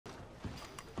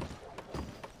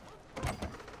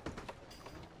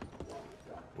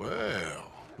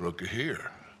Well, looky here.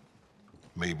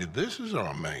 Maybe this is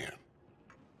our man.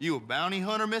 You a bounty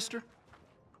hunter, mister?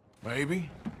 Maybe.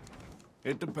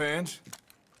 It depends.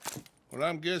 Well,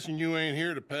 I'm guessing you ain't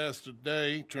here to pass the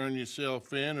day, turn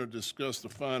yourself in, or discuss the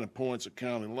finer points of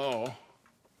county law.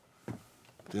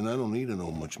 Then I don't need to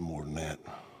know much more than that,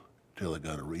 till I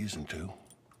got a reason to.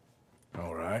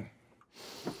 All right.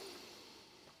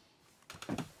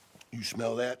 You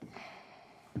smell that?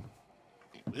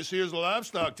 This here's a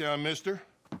livestock town, mister.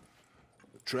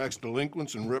 Attracts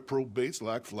delinquents and reprobates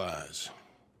like flies.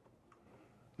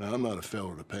 Now, I'm not a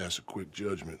fellow to pass a quick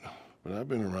judgment, but I've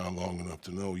been around long enough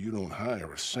to know you don't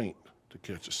hire a saint to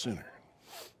catch a sinner.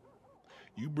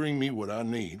 You bring me what I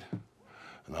need,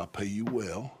 and I'll pay you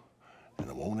well, and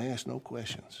I won't ask no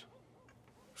questions.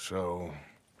 So,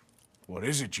 what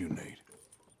is it you need?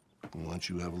 Why don't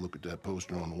you have a look at that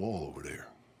poster on the wall over there?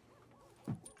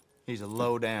 He's a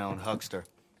low-down huckster.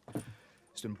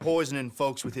 He's been poisoning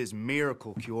folks with his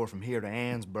miracle cure from here to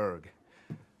Annesburg.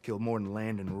 Killed more than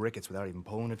Landon Ricketts without even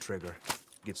pulling a trigger.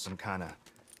 Gets some kind of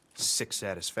sick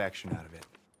satisfaction out of it.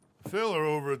 The feller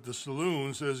over at the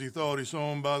saloon says he thought he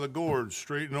saw him by the gorge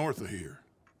straight north of here.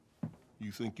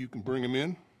 You think you can bring him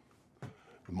in?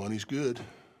 The money's good.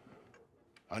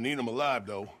 I need him alive,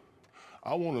 though.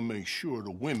 I want to make sure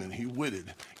the women he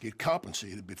witted get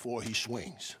compensated before he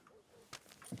swings.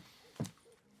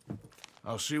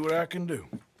 I'll see what I can do.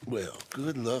 Well,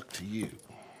 good luck to you.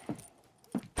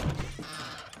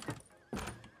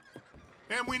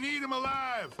 And we need him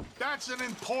alive. That's an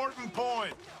important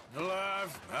point.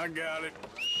 Alive, I got it.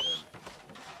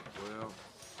 Well,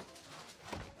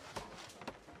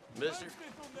 mister?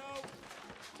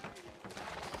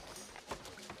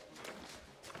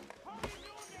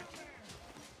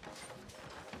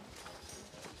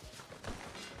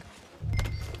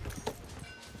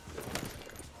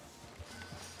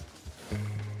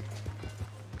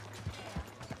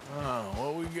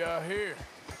 What we got here?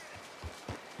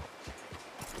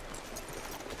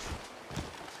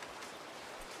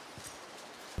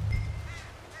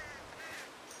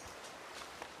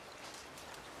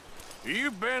 Are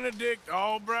you Benedict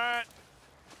Albright?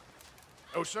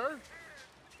 Oh, sir?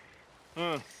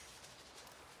 Huh.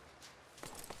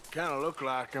 Kinda look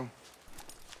like him.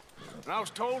 And I was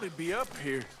told he'd be up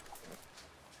here.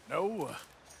 No,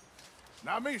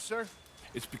 not me, sir.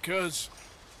 It's because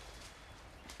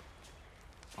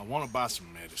I want to buy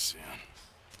some medicine.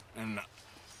 And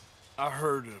I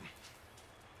heard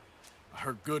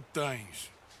good things.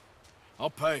 I'll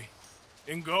pay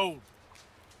in gold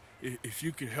if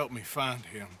you could help me find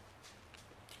him.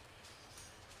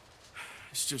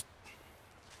 It's just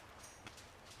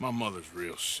my mother's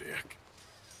real sick.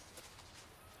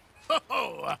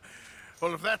 Oh,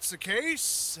 well, if that's the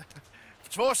case, if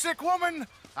it's for a sick woman,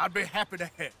 I'd be happy to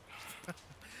help.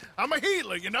 I'm a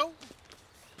healer, you know?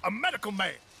 A medical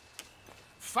man.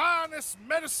 Finest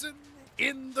medicine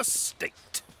in the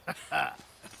state.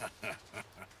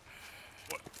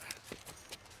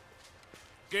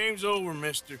 Game's over,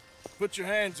 mister. Put your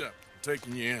hands up. I'm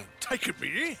taking you in. Taking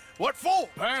me in? What for?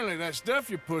 Apparently that stuff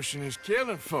you're pushing is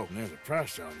killing folk. And there's a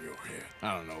price on your head.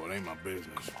 I don't know, it ain't my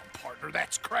business. Come on, partner,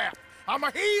 that's crap. I'm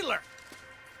a healer.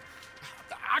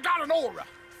 I got an aura.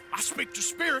 I speak to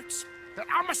spirits.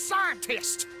 I'm a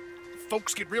scientist.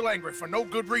 Folks get real angry for no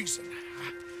good reason.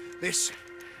 This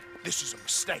is a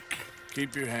mistake.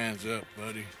 Keep your hands up,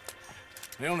 buddy.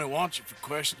 They only want you for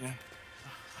questioning.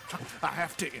 I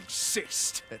have to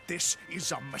insist that this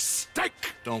is a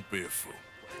mistake. Don't be a fool.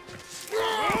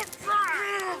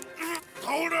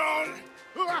 Hold on.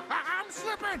 I'm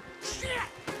slipping. Shit.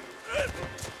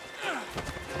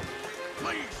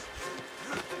 Please.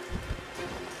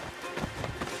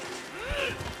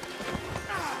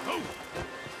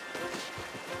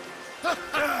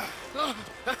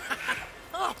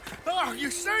 Oh,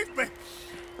 you saved me!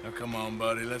 Now, come on,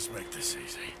 buddy. Let's make this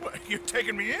easy. What, you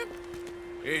taking me in?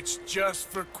 It's just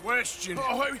for questioning.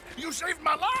 Oh, you saved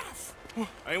my life!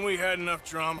 Ain't we had enough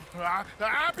drama?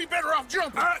 I'd be better off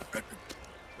jumping.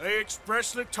 They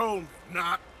expressly told me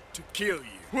not to kill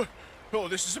you. Oh,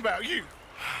 this is about you.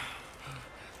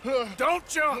 Don't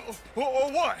jump!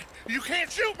 What? You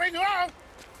can't shoot me, no!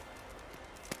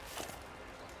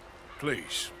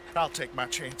 Please. I'll take my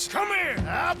chance. Come here!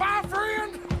 Bye,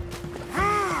 friend!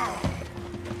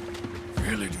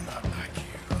 Really do not like you.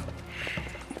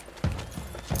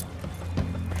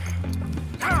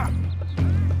 Help!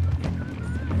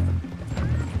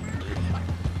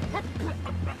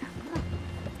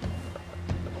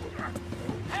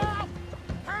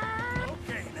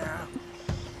 Okay, now.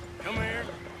 Come here.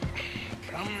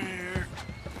 Come here.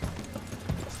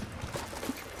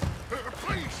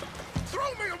 Please,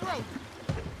 throw me a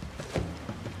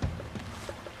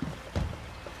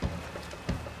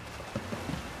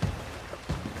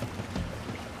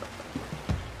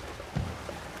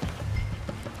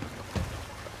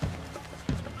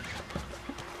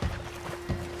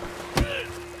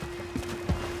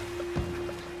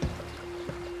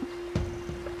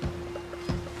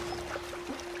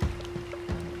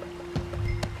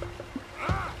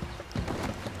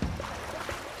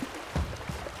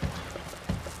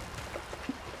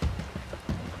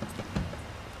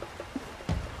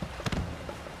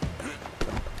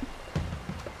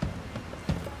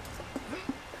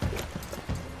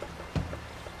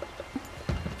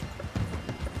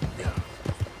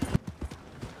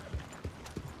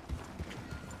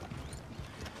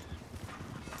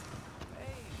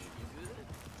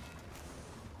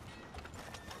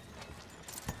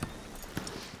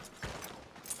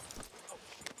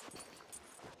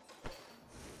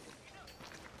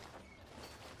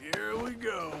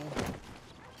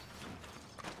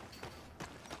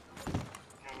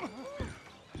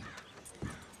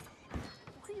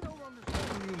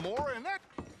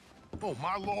Oh,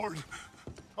 my lord.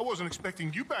 I wasn't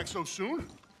expecting you back so soon.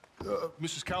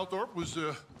 Mrs. Calthorpe was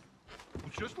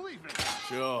just leaving.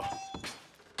 Sure.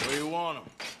 Where you want him?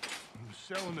 In the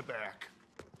cell in the back.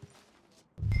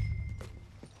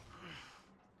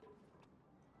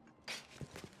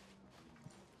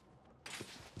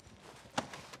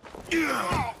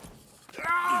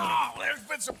 Oh, there's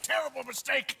been some terrible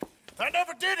mistake. I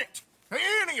never did it.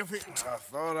 Any of it. I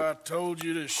thought I told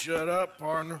you to shut up,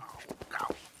 partner.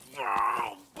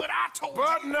 Oh, but I told you.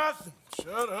 But nothing.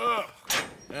 Shut up.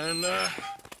 And,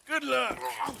 good luck.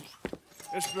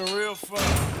 It's been real fun.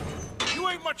 You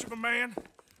ain't much of a man.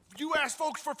 You ask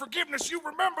folks for forgiveness, you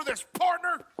remember this,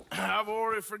 partner? I've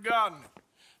already forgotten it.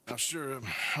 Now, sure,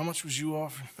 how much was you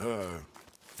offering?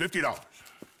 $50.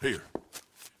 Here.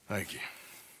 Thank you.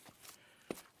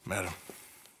 Madam.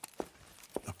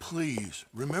 Please,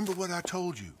 remember what I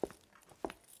told you.